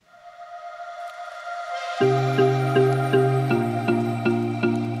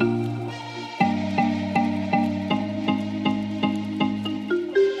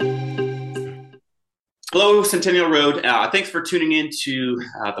Hello, Centennial Road. Thanks for tuning in to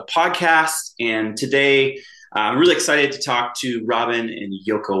the podcast. And today, I'm really excited to talk to Robin and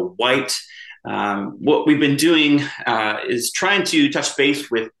Yoko White. What we've been doing is trying to touch base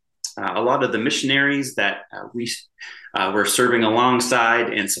with a lot of the missionaries that we're serving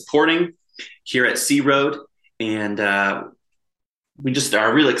alongside and supporting here at Sea Road. And we just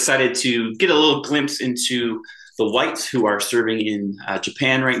are really excited to get a little glimpse into the Whites who are serving in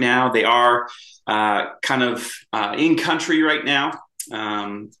Japan right now. They are in country right now,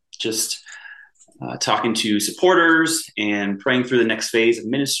 just talking to supporters and praying through the next phase of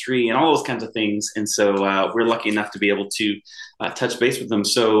ministry and all those kinds of things. And so we're lucky enough to be able to touch base with them.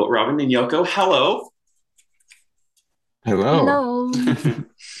 So Robin and Yoko, hello. Hello.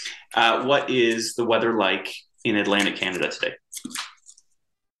 Hello. What is the weather like in Atlantic Canada today?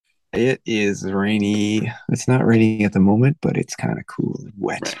 It is rainy. It's not raining at the moment, but it's kind of cool and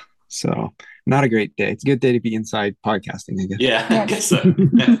wet. Right. So not a great day. It's a good day to be inside podcasting, I guess. Yeah, I guess Yes.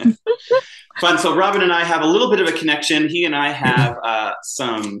 so. Fun. So Robin and I have a little bit of a connection. He and I have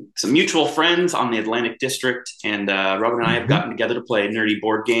some mutual friends on the Atlantic District, and Robin and I have gotten together to play nerdy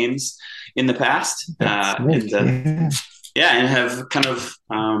board games in the past, That's right. and have kind of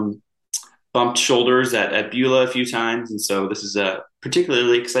bumped shoulders at Beulah a few times, and so this is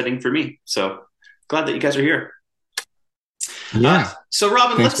particularly exciting for me. So glad that you guys are here. Yeah. So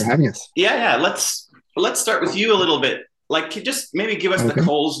Robin, Thanks for having us. let's start with you a little bit. Like, just maybe give us the Okay.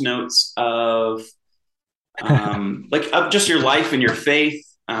 Coles notes of of just your life and your faith,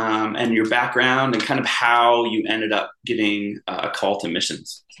 and your background and kind of how you ended up getting a call to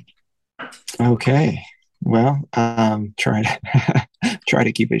missions. Okay. Well, try to try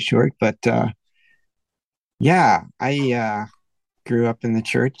to keep it short, but yeah, I grew up in the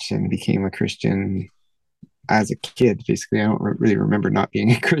church and became a Christian as a kid. Basically, I don't really remember not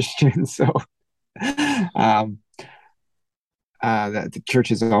being a Christian, so um, that the church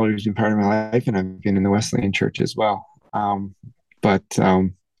has always been part of my life, and I've been in the Wesleyan Church as well. But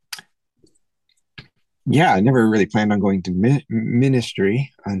yeah, I never really planned on going to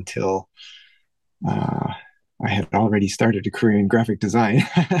ministry until I had already started a career in graphic design,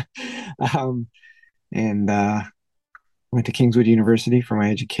 um, and went to Kingswood University for my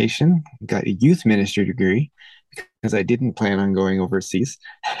education. Got a youth ministry degree because I didn't plan on going overseas,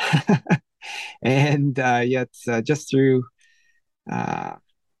 and yet just through uh,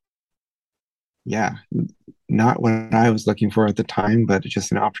 yeah, not what I was looking for at the time, but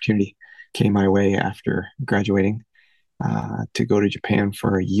just an opportunity came my way after graduating to go to Japan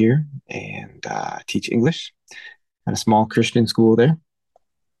for a year and teach English at a small Christian school there.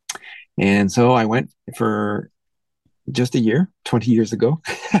 And so I went for just a year, 20 years ago.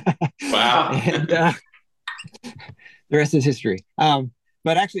 Wow. And the rest is history.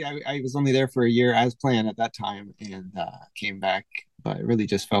 But actually, I was only there for a year as planned at that time and came back, but I really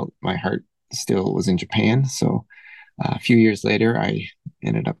just felt my heart still was in Japan. So a few years later, I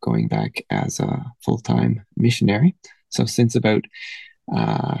ended up going back as a full-time missionary. So since about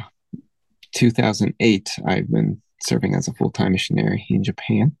uh, 2008, I've been serving as a full-time missionary in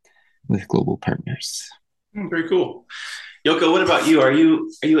Japan with Global Partners. Very cool. Yoko, what about you? Are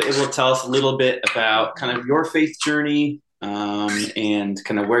you able to tell us a little bit about kind of your faith journey, and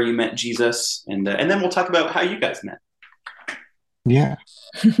kind of where you met Jesus, and then we'll talk about how you guys met. Yeah.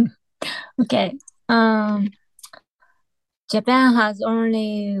 Okay. Japan has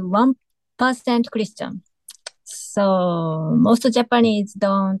only 1% Christian. So most Japanese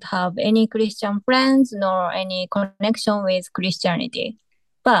don't have any Christian friends nor any connection with Christianity.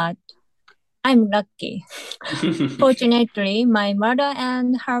 But I'm lucky. Fortunately, my mother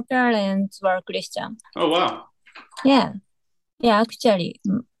and her parents were Christian. Oh wow. Yeah. Yeah, actually,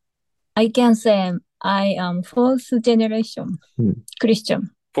 I can say I am fourth generation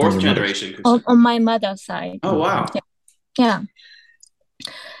Christian Fourth On your generation on, Christian. on my mother's side. Oh wow. Yeah.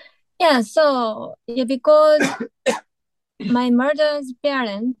 Yeah, so yeah, because my mother's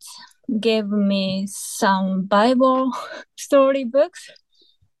parents gave me some Bible story books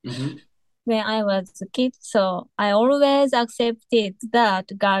Hmm. when I was a kid, so I always accepted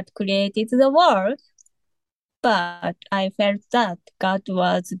that God created the world, but I felt that God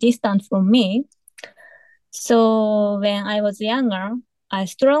was distant from me. So when I was younger, I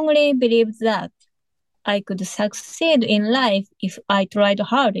strongly believed that I could succeed in life if I tried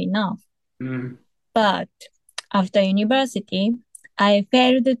hard enough. Mm. But after university, I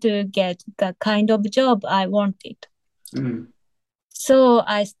failed to get the kind of job I wanted. Mm. So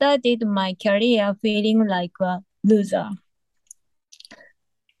I started my career feeling like a loser.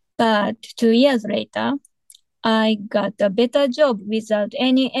 But 2 years later, I got a better job without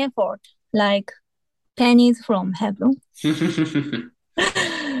any effort, like pennies from heaven.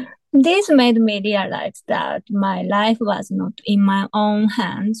 This made me realize that my life was not in my own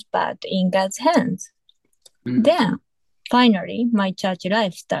hands, but in God's hands. Then, finally, my church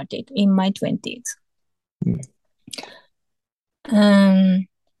life started in my 20s.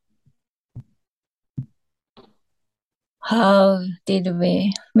 How did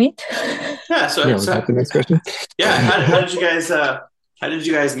we meet? Yeah, so was that the next question? Yeah, how did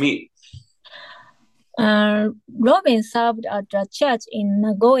you guys meet? Robin served at a church in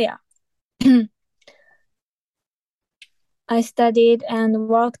Nagoya. I studied and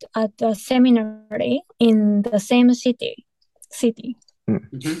worked at a seminary in the same city.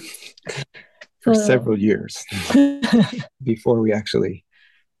 For several years before we actually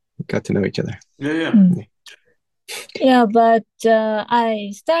got to know each other. Yeah, but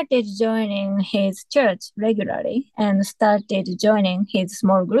I started joining his church regularly and started joining his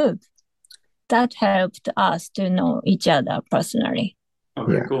small group. That helped us to know each other personally. Oh,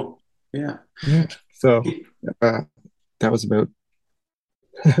 very cool. Yeah. So that was about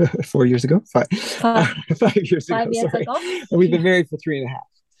 4 years ago. 5 years ago. 5 years ago. We've been married for 3.5.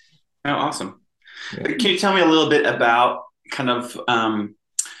 Oh, awesome. Yeah. Can you tell me a little bit about kind of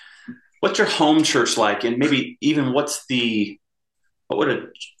what's your home church like, and maybe even what would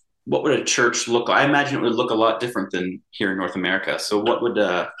a church look like? I imagine it would look a lot different than here in North America. So what would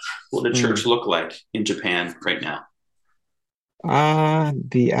a church look like in Japan right now?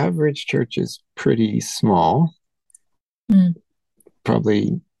 The average church is pretty small.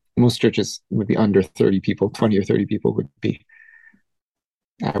 Probably most churches would be under 30 people. 20 or 30 people would be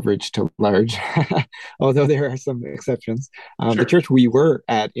average to large, although there are some exceptions. Sure. The church we were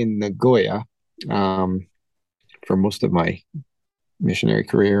at in Nagoya for most of my missionary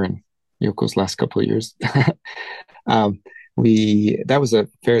career and Yoko's last couple of years, that was a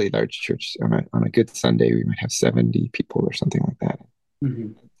fairly large church. On a good Sunday, we might have 70 people or something like that.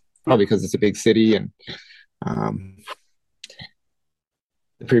 Probably because it's a big city, and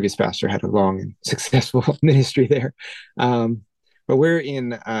the previous pastor had a long and successful ministry there. But we're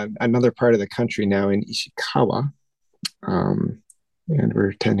in another part of the country now, in Ishikawa, and we're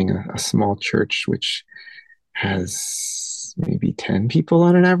attending a small church which has maybe 10 people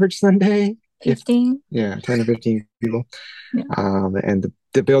on an average Sunday. 15? 10 or 15 people. Yeah. And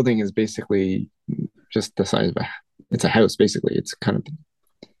the building is basically just the size of it's a house, basically. It's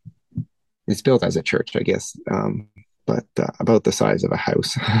built as a church, I guess, but about the size of a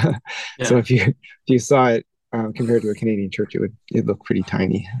house. So if you saw it, compared to a Canadian church, it'd look pretty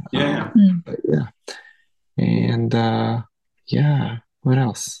tiny. But and what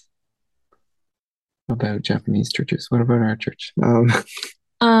else about Japanese churches? What about our church?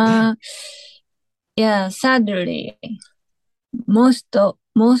 Sadly, most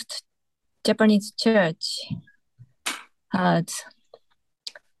Japanese church has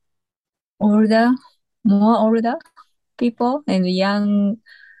more older people and young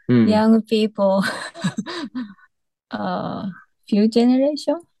people. Few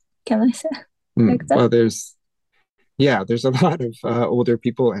generation, can I say like that? Well, there's a lot of older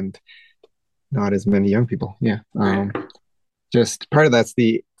people and not as many young people. Just part of that's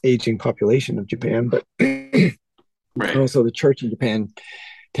the aging population of Japan, but also the church in Japan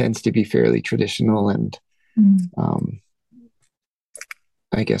tends to be fairly traditional, and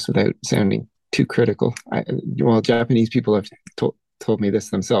I guess without sounding too critical, Japanese people have told me this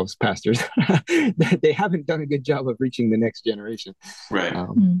themselves, pastors, that they haven't done a good job of reaching the next generation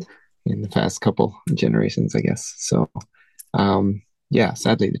in the past couple generations, I guess. So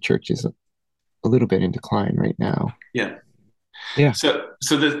sadly the church is a little bit in decline right now. So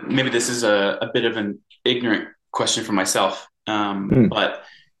maybe this is a bit of an ignorant question for myself, but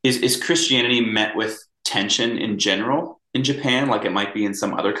is Christianity met with tension in general in Japan, like it might be in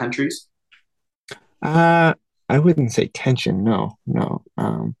some other countries? I wouldn't say tension. No.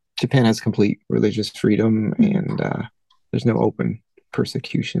 Japan has complete religious freedom, and there's no open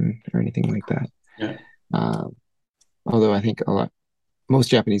persecution or anything like that. Although I think most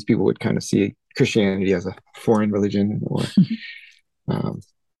Japanese people would kind of see Christianity as a foreign religion, or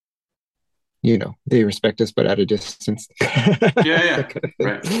they respect us, but at a distance.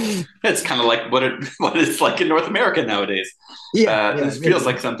 Right. It's kind of like what it's like in North America nowadays. It feels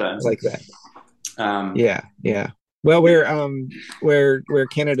like sometimes like that. Well, where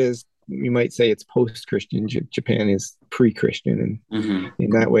Canada is, you might say it's post-Christian. Japan is pre-Christian, and in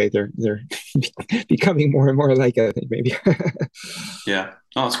that way, they're becoming more and more like it, I think, maybe. Oh,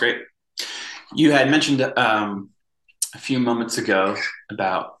 that's great. You had mentioned a few moments ago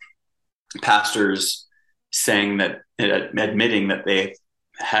about pastors saying that, admitting that they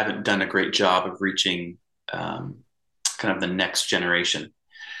haven't done a great job of reaching kind of the next generation.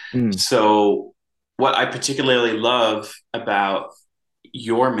 Mm. So, what I particularly love about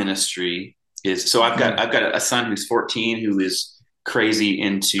your ministry is so I've got a son who's 14 who is crazy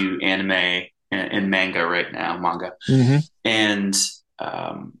into anime and manga right now, manga. Mm-hmm. And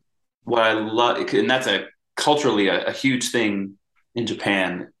what I love, and that's a culturally a huge thing in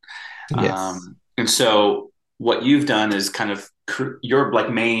Japan. Yes. And so what you've done is kind of your like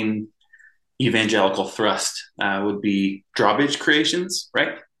main evangelical thrust would be Drawbridge Creations,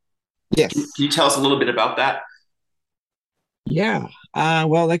 right? Yes. Can you tell us a little bit about that? Yeah.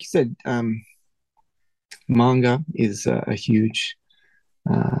 Well, like you said, manga is a huge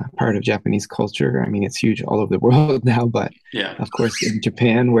part of Japanese culture. I mean, it's huge all over the world now, but Yeah. of course, in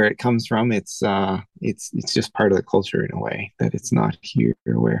Japan, where it comes from, it's just part of the culture in a way that it's not here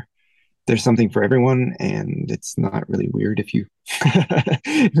where there's something for everyone, and it's not really weird if you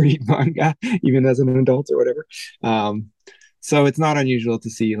read manga, even as an adult or whatever. So it's not unusual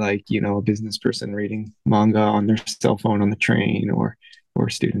to see like, a business person reading manga on their cell phone on the train or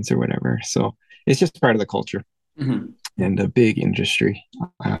students or whatever. So it's just part of the culture Mm-hmm. and a big industry.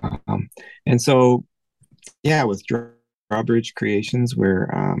 Um, and so, yeah, with Drawbridge Creations, we're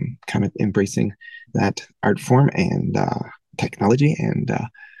kind of embracing that art form and technology and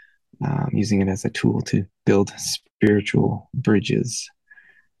using it as a tool to build spiritual bridges.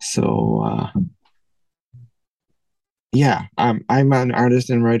 So, yeah, I'm an artist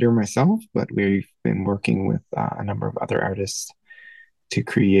and writer myself, but we've been working with a number of other artists to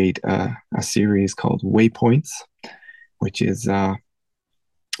create a series called Waypoints, which is a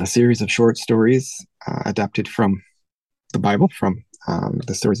series of short stories adapted from the Bible, from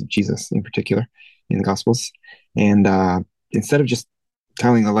the stories of Jesus in particular in the Gospels. And instead of just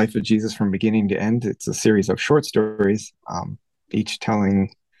telling the life of Jesus from beginning to end, it's a series of short stories, each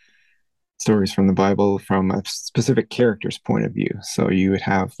telling stories from the Bible from a specific character's point of view. So you would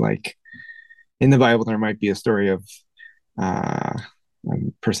have, like, in the Bible, there might be a story of a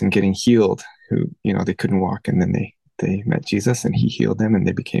person getting healed who, they couldn't walk, and then they met Jesus and he healed them and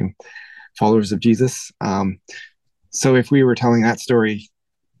they became followers of Jesus. So if we were telling that story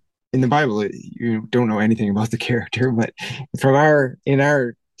in the Bible, you don't know anything about the character, but in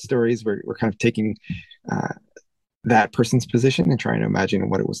our stories, we're kind of taking that person's position and trying to imagine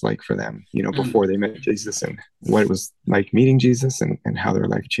what it was like for them, before they met Jesus, and what it was like meeting Jesus, and how their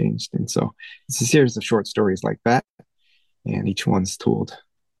life changed. And so it's a series of short stories like that, and each one's told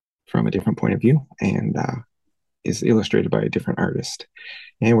from a different point of view and is illustrated by a different artist.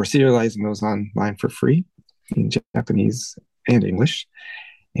 And we're serializing those online for free in Japanese and English.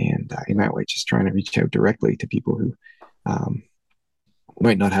 And in that way, just trying to reach out directly to people who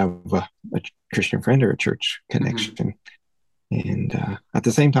might not have a Christian friend or a church connection. Mm-hmm. And at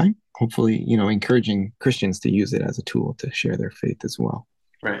the same time, hopefully, encouraging Christians to use it as a tool to share their faith as well.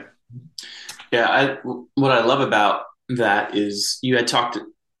 Right. Yeah. What I love about that is you had talked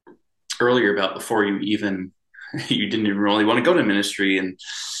earlier about before you didn't even really want to go to ministry, and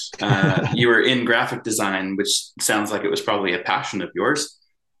you were in graphic design, which sounds like it was probably a passion of yours.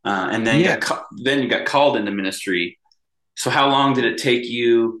 And then you got called into ministry. So how long did it take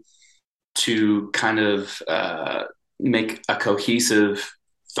you to kind of make a cohesive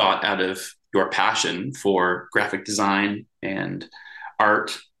thought out of your passion for graphic design and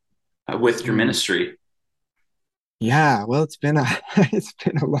art with your ministry? Yeah, well, it's been a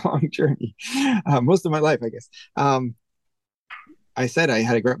long journey, most of my life, I guess. I said I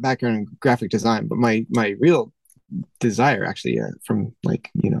had a background in graphic design, but my real desire, actually, from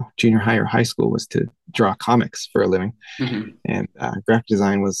junior high or high school, was to draw comics for a living. Mm-hmm. And graphic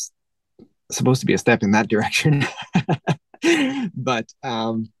design was supposed to be a step in that direction. But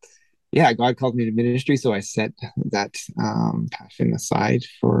yeah, God called me to ministry, so I set that passion aside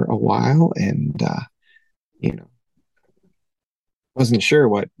for a while, and wasn't sure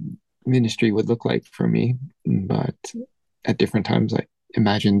what ministry would look like for me, but at different times I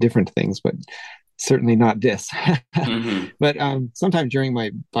imagined different things, but certainly not this. Mm-hmm. But sometime during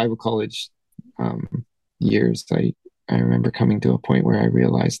my Bible college years, I remember coming to a point where I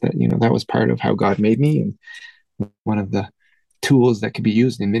realized that, that was part of how God made me, and one of the tools that could be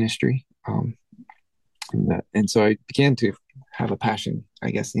used in ministry. And so I began to have a passion,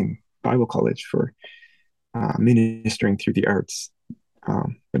 I guess, in Bible college for ministering through the arts. I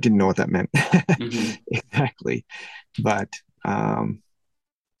didn't know what that meant mm-hmm. exactly, but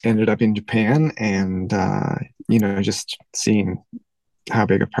ended up in Japan, and just seeing how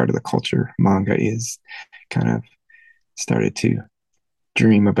big a part of the culture manga is, kind of started to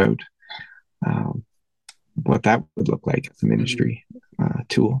dream about what that would look like as a ministry.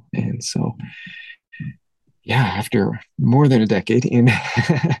 tool. And so, yeah, after more than a decade in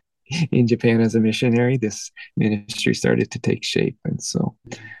in Japan as a missionary, this ministry started to take shape. And so,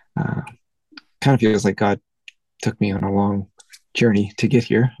 kind of feels like God took me on a long journey to get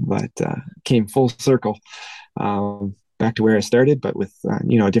here, but came full circle back to where I started, but with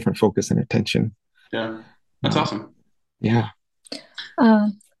a different focus and attention. Yeah, that's awesome. Yeah.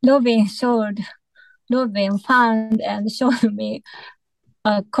 Robin found and showed me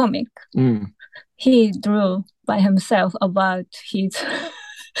a comic. He drew by himself about his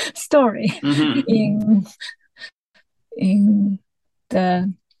story in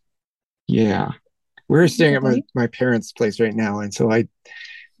the. Yeah, we're staying at my parents' place right now, and so I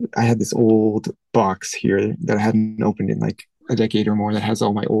had this old box here that I hadn't opened in like a decade or more that has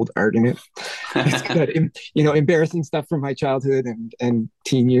all my old art in it. It's got embarrassing stuff from my childhood and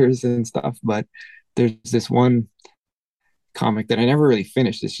teen years and stuff, but there's this one comic that I never really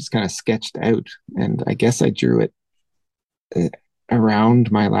finished. It's just kind of sketched out, and I guess I drew it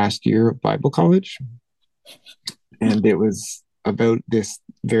around my last year of Bible college, and it was about this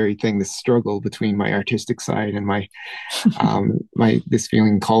very thing, this struggle between my artistic side and my this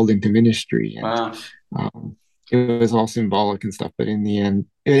feeling called into ministry. And it was all symbolic and stuff, but in the end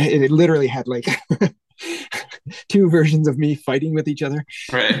it literally had like two versions of me fighting with each other.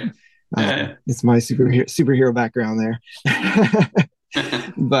 Right. It's my superhero background there.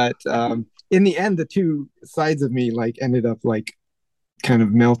 But in the end, the two sides of me like ended up like kind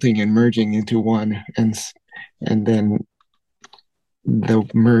of melting and merging into one, and then the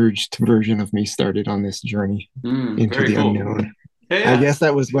merged version of me started on this journey into the unknown. I guess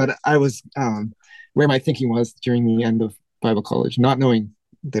that was what I was where my thinking was during the end of Bible college, not knowing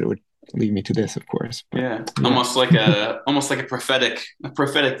that it would lead me to this, of course. But, almost like a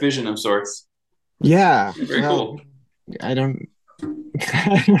prophetic vision of sorts. Yeah, very cool. I don't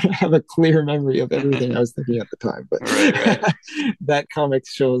have a clear memory of everything I was thinking at the time, but right. That comic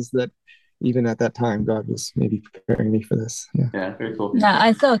shows that even at that time, God was maybe preparing me for this. Yeah, very cool. Yeah,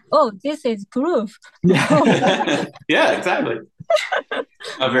 I thought, this is proof. Yeah, yeah, exactly.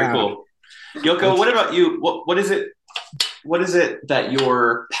 Very cool. Yoko, what about you? What is it? What is it that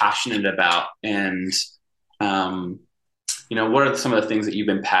you're passionate about? And, what are some of the things that you've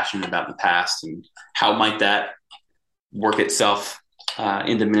been passionate about in the past, and how might that work itself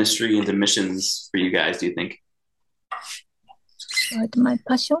into ministry, into missions for you guys, do you think? What my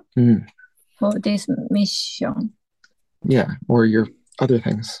passion for this mission? Yeah, or your other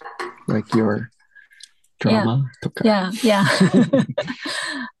things, like your drama. Yeah.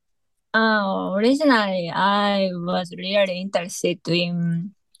 Originally, I was really interested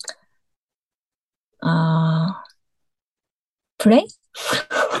in play.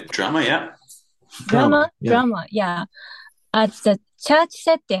 Drama, yeah. Drama, yeah. At the church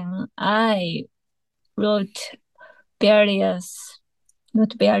setting, I wrote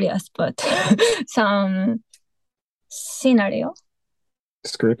not various, but some scenario.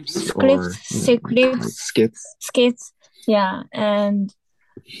 Scripts, skits. Yeah, and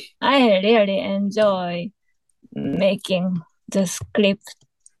I really enjoy making the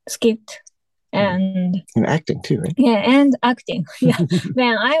script and acting too, right? Yeah, and acting. Yeah,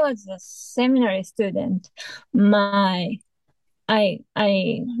 when I was a seminary student, I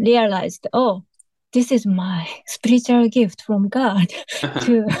realized, this is my spiritual gift from God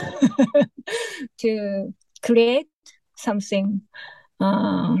to create something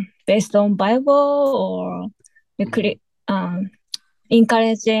based on Bible, or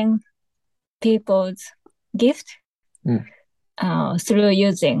encouraging people's gift through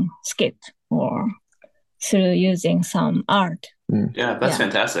using skit or through using some art. Yeah, that's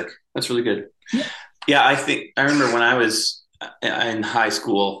fantastic. That's really good. Yeah, I remember when I was in high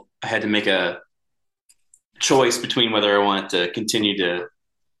school, I had to make a choice between whether I wanted to continue to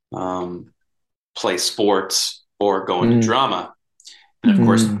play sports or go into drama. And of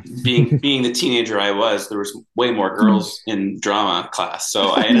course, being the teenager I was, there was way more girls in drama class, so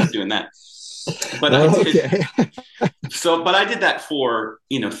I ended up doing that. But I did that for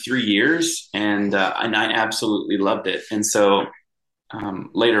 3 years, and I absolutely loved it. And so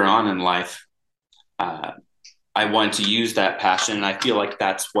later on in life, I wanted to use that passion, and I feel like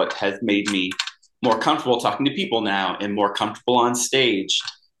that's what has made me more comfortable talking to people now, and more comfortable on stage,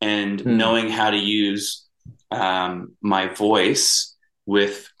 and knowing how to use my voice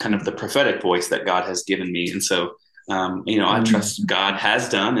with kind of the prophetic voice that God has given me. And so, I trust God has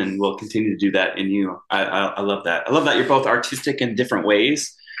done and will continue to do that in you. I love that. I love that you're both artistic in different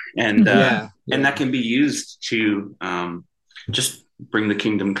ways, and and that can be used to just bring the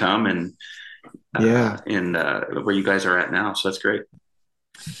kingdom come and where you guys are at now. So that's great.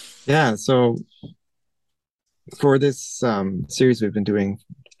 Yeah, so for this series we've been doing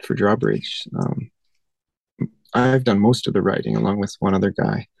for Drawbridge, I've done most of the writing along with one other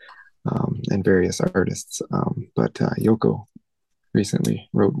guy and various artists. But Yoko recently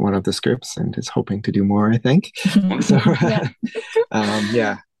wrote one of the scripts and is hoping to do more, I think. So, Yeah.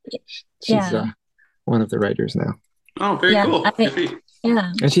 yeah, she's Yeah. one of the writers now. Oh, very Yeah, cool. I Good think, for you.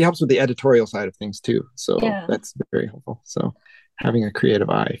 yeah, And she helps with the editorial side of things too. So yeah, that's very helpful. So having a creative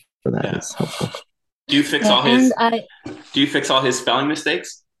eye for that Yeah. is helpful. Do you fix yeah. all his And Do you fix all his spelling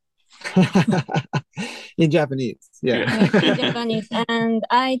mistakes? In Japanese, yeah. in Japanese, and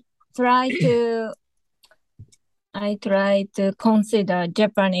I try to consider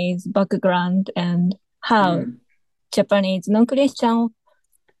Japanese background and how Mm. Japanese non-Christian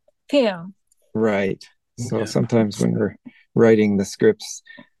feel. Right. So Yeah. sometimes when we're writing the scripts,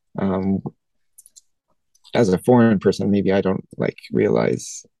 as a foreign person, maybe I don't like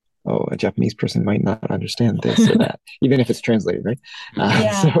realize, oh, a Japanese person might not understand this or that, even if it's translated, right?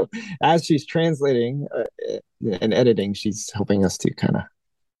 Yeah. So as she's translating and editing, she's helping us to kind of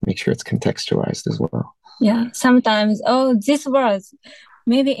make sure it's contextualized as well. Yeah, sometimes, oh, this words,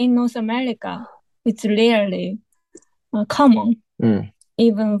 maybe in North America, it's rarely common, Mm,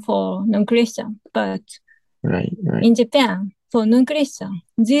 even for non-Christian. But right. in Japan, for non-Christian,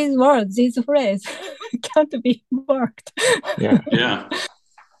 these words, this phrase can't be worked. Yeah. Yeah.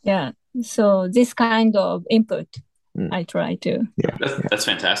 Yeah, so this kind of input, Mm. I try to Yeah. That's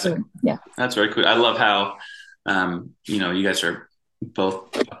fantastic. do. Yeah, That's very cool. I love how you guys are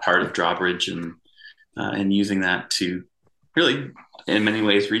both a part of Drawbridge and using that to really, in many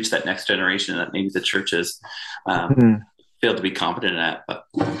ways, reach that next generation that maybe the churches Mm. failed to be competent at. But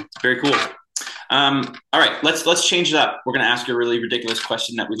very cool. All right, let's change it up. We're going to ask you a really ridiculous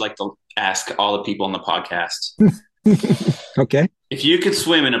question that we'd like to ask all the people on the podcast. Okay. If you could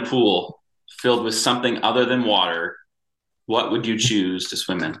swim in a pool filled with something other than water, what would you choose to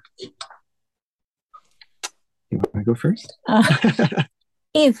swim in? You want to go first?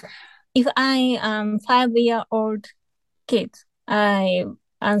 if I am 5-year-old kid, I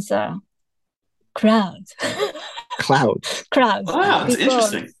answer clouds. Clouds. Clouds. Wow, that's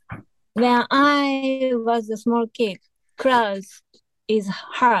Because interesting. when I was a small kid, clouds is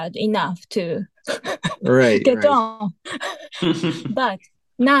hard enough to Right. get Right. on. But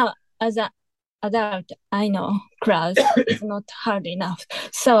now, as an adult, I know clouds is not hard enough.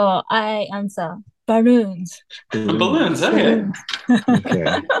 So I answer balloons. Balloons, okay.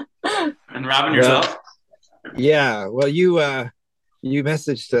 Okay. And Robin, yourself? Yeah. Well, you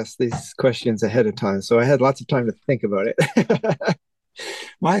messaged us these questions ahead of time, so I had lots of time to think about it.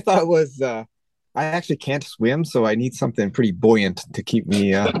 My thought was, I actually can't swim, so I need something pretty buoyant to keep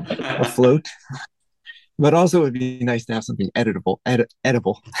me afloat. But also, it would be nice to have something edible.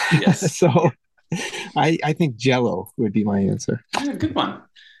 Yes. So, I think Jello would be my answer. Yeah, good one.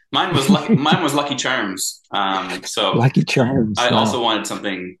 Mine was Lucky Charms. So Lucky Charms. I Wow. also wanted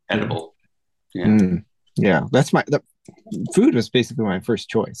something edible. Yeah. Mm, yeah, the food was basically my first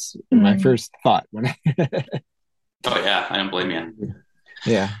choice, my first thought when I. Oh yeah, I don't blame you.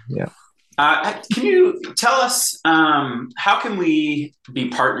 Yeah. Can you tell us how can we be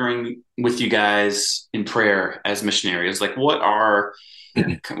partnering with you guys in prayer as missionaries? Like, what are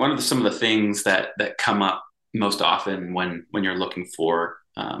some of the things that come up most often when you're looking for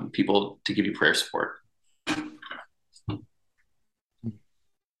people to give you prayer support?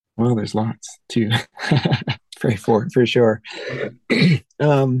 Well, there's lots to pray for sure.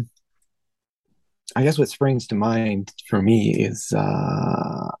 I guess what springs to mind for me is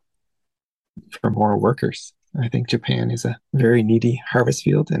for more workers. I think Japan is a very needy harvest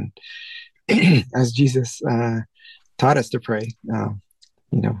field, and as Jesus taught us to pray,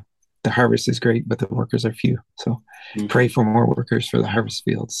 the harvest is great, but the workers are few. So pray for more workers for the harvest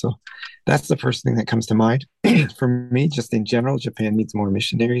field. So that's the first thing that comes to mind. For me, just in general, Japan needs more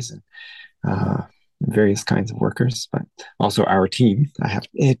missionaries and various kinds of workers, but also our team. I have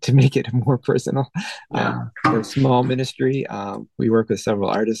to make it more personal. Yeah. We're a small ministry. We work with several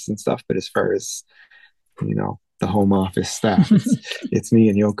artists and stuff, but as far as, the home office staff, it's me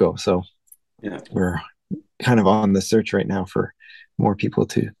and Yoko. So Yeah. we're kind of on the search right now for more people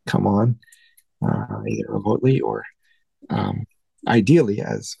to come on, either remotely or ideally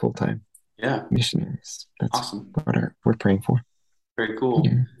as full-time missionaries. That's awesome. what we're praying for. Very cool.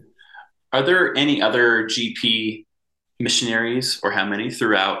 Yeah. Are there any other GP missionaries, or how many,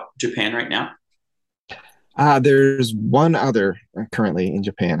 throughout Japan right now? There's one other currently in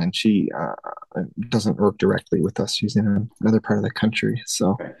Japan, and she doesn't work directly with us. She's in another part of the country,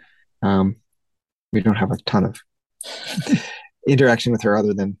 so we don't have a ton of interaction with her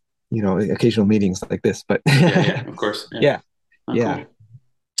other than, occasional meetings like this. But yeah, of course. Yeah. Oh, Yeah. cool.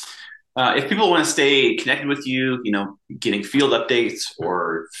 If people want to stay connected with you, getting field updates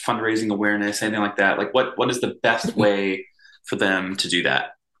or fundraising awareness, anything like that, like what is the best way for them to do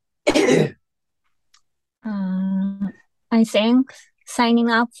that? I think signing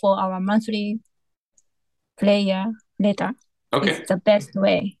up for our monthly prayer letter Okay. is the best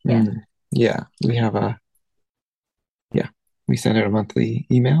way. Yeah. Yeah. We send out a monthly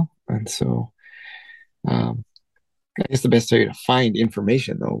email. And so I guess the best way to find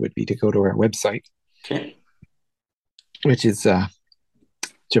information, though, would be to go to our website, Okay. which is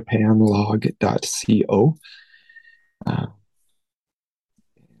japanlog.co.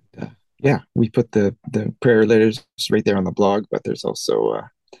 We put the prayer letters right there on the blog, but there's also a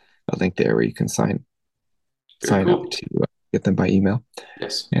link there where you can sign cool. up to get them by email.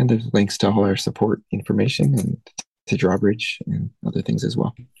 Yes. And there's links to all our support information and to Drawbridge and other things as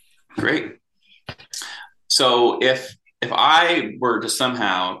well. Great. So if I were to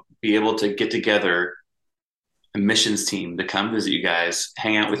somehow be able to get together a missions team to come visit you guys,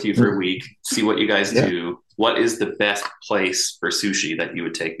 hang out with you for a week, see what you guys do, what is the best place for sushi that you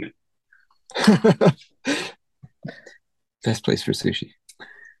would take me? Best place for sushi.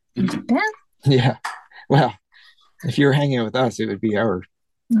 Japan? Yeah. Well, if you were hanging out with us, it would be our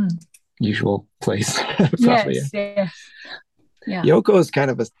usual place. Probably. Yes. Yeah. Yoko is kind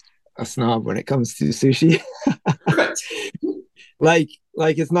of a snob when it comes to sushi. like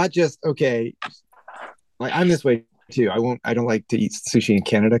it's not just okay. Like I'm this way too. I don't like to eat sushi in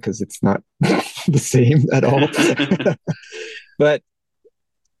Canada because it's not the same at all. But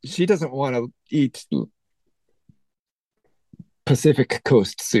she doesn't want to eat Pacific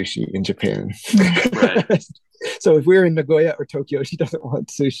Coast sushi in Japan. Right. So if we're in Nagoya or Tokyo, she doesn't want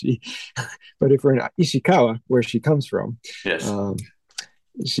sushi. But if we're in Ishikawa, where she comes from, yes,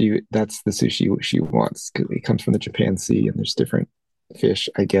 that's the sushi she wants because it comes from the Japan Sea and there's different fish.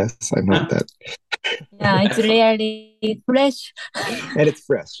 I guess I'm not that. Yeah, it's really fresh. And it's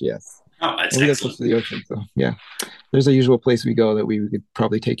fresh, yes. Oh, that's and we excellent. go close to the ocean, so yeah. There's a usual place we go that we could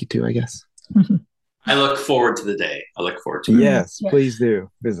probably take you to, I guess. I look forward to the day. I look forward to it. Yes, please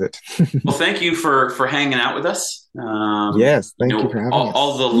do visit. Well, thank you for hanging out with us. Yes, thank you for having us.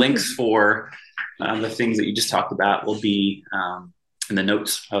 All the links for the things that you just talked about will be in the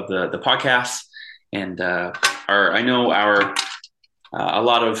notes of the podcast. And I know a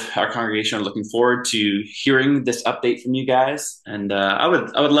lot of our congregation are looking forward to hearing this update from you guys. And I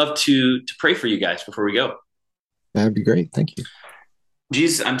would love to pray for you guys before we go. That'd be great. Thank you.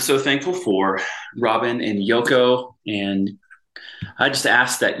 Jesus, I'm so thankful for Robin and Yoko, and I just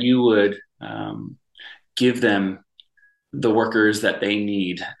ask that you would give them the workers that they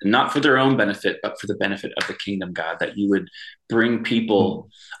need, not for their own benefit, but for the benefit of the kingdom, God, that you would bring people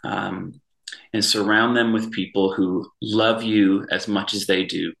and surround them with people who love you as much as they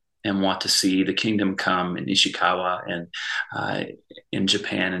do and want to see the kingdom come in Ishikawa and in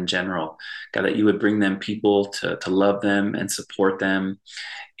Japan in general. God, that you would bring them people to love them and support them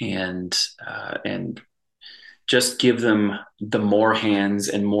and just give them the more hands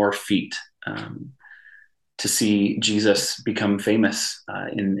and more feet to see Jesus become famous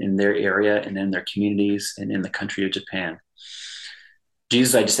in their area and in their communities and in the country of Japan.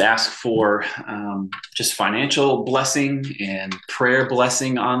 Jesus, I just ask for just financial blessing and prayer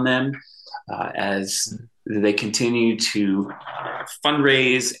blessing on them as they continue to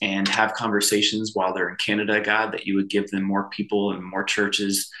fundraise and have conversations while they're in Canada, God, that you would give them more people and more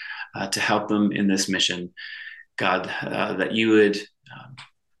churches to help them in this mission. God, that you would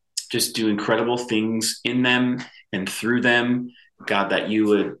just do incredible things in them and through them. God, that you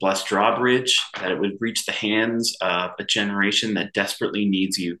would bless Drawbridge, that it would reach the hands of a generation that desperately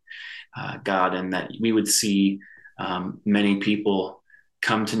needs you, God, and that we would see many people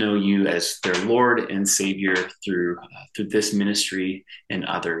come to know you as their Lord and Savior through this ministry and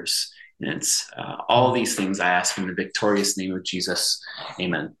others. And it's all these things I ask in the victorious name of Jesus.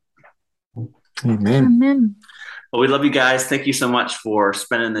 Amen. Amen. Amen. Well, we love you guys. Thank you so much for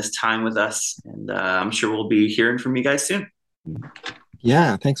spending this time with us. And I'm sure we'll be hearing from you guys soon.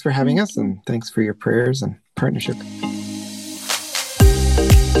 Yeah, thanks for having us, and thanks for your prayers and partnership.